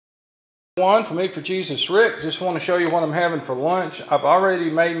One from Eat for Jesus Rick. Just want to show you what I'm having for lunch. I've already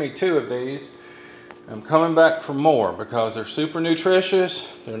made me 2 of these. I'm coming back for more because they're super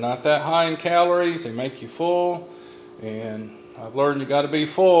nutritious. They're not that high in calories. They make you full, and I've learned you got to be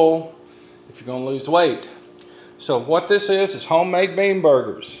full if you're going to lose weight. So what this is homemade bean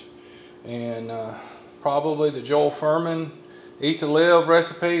burgers, and probably the Joel Furman Eat to Live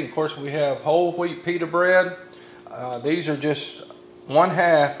recipe. Of course, we have whole wheat pita bread. These are just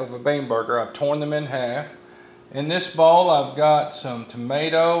 1/2 of a bean burger. I've torn them in half. In this bowl, I've got some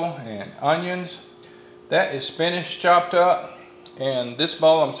tomato and onions. That is spinach chopped up. And this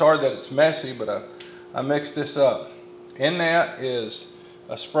bowl, I'm sorry that it's messy, but I mixed this up. In that is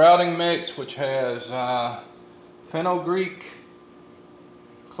a sprouting mix, which has fenugreek,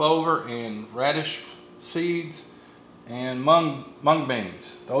 clover, and radish seeds, and mung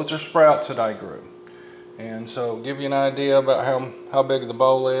beans. Those are sprouts that I grew. And so give you an idea about how big the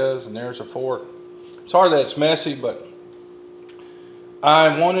bowl is. And there's a fork. Sorry that it's messy, but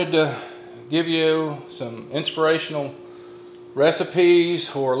I wanted to give you some inspirational recipes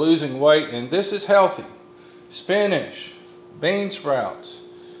for losing weight. And this is healthy. Spinach, bean sprouts,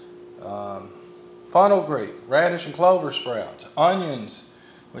 fenugreek, radish and clover sprouts, onions,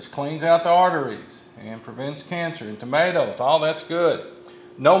 which cleans out the arteries and prevents cancer, and tomatoes. All that's good.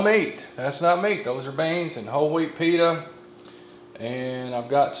 No meat. That's not meat. Those are beans and whole wheat pita. And I've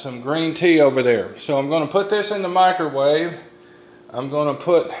got some green tea over there. So I'm going to put this in the microwave. I'm going to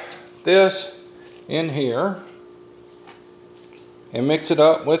put this in here and mix it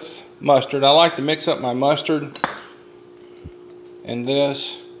up with mustard. I like to mix up my mustard and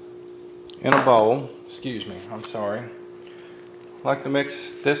this in a bowl. Excuse me, I'm sorry. I like to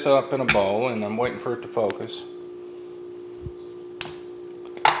mix this up in a bowl, and I'm waiting for it to focus.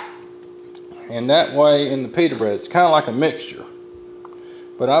 And that way in the pita bread, it's kind of like a mixture.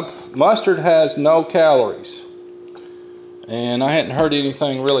 But mustard has no calories. And I hadn't heard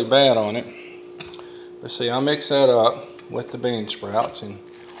anything really bad on it. But see, I mix that up with the bean sprouts. And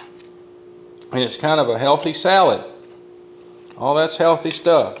it's kind of a healthy salad. All that's healthy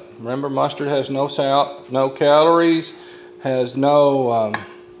stuff. Remember, mustard has no calories, has no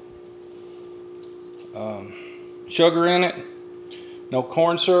sugar in it, no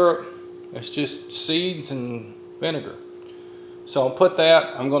corn syrup. It's just seeds and vinegar. So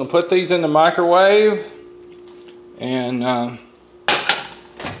I'm going to put these in the microwave and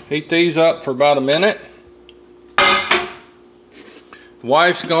heat these up for about a minute. The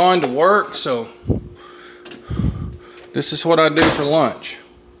wife's gone to work, so this is what I do for lunch.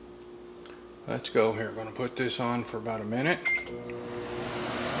 Let's go here. I'm going to put this on for about a minute.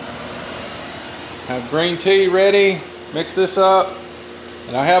 Have green tea ready. Mix this up.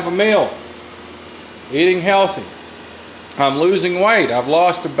 And I have a meal. Eating healthy. I'm losing weight. I've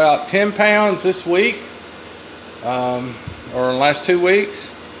lost about 10 pounds this week, or in the last 2 weeks.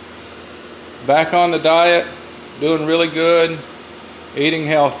 Back on the diet, doing really good, eating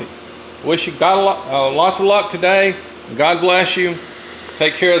healthy. Wish you got lots of luck today. God bless you.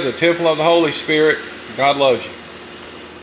 Take care of the temple of the Holy Spirit. God loves you.